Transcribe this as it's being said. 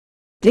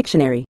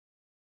Dictionary.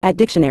 At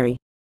dictionary.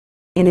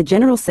 In a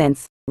general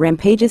sense,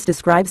 rampageous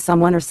describes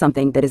someone or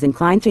something that is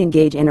inclined to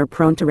engage in or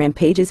prone to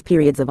rampageous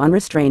periods of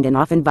unrestrained and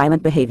often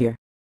violent behavior.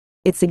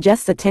 It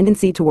suggests a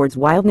tendency towards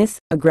wildness,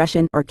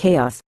 aggression, or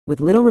chaos, with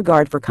little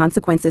regard for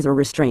consequences or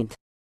restraint.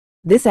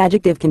 This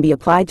adjective can be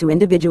applied to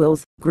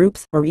individuals,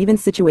 groups, or even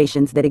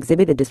situations that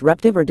exhibit a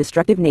disruptive or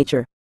destructive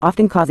nature,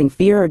 often causing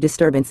fear or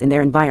disturbance in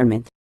their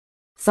environment.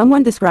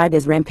 Someone described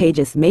as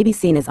rampageous may be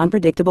seen as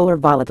unpredictable or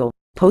volatile,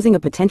 posing a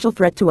potential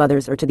threat to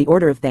others or to the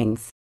order of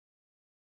things.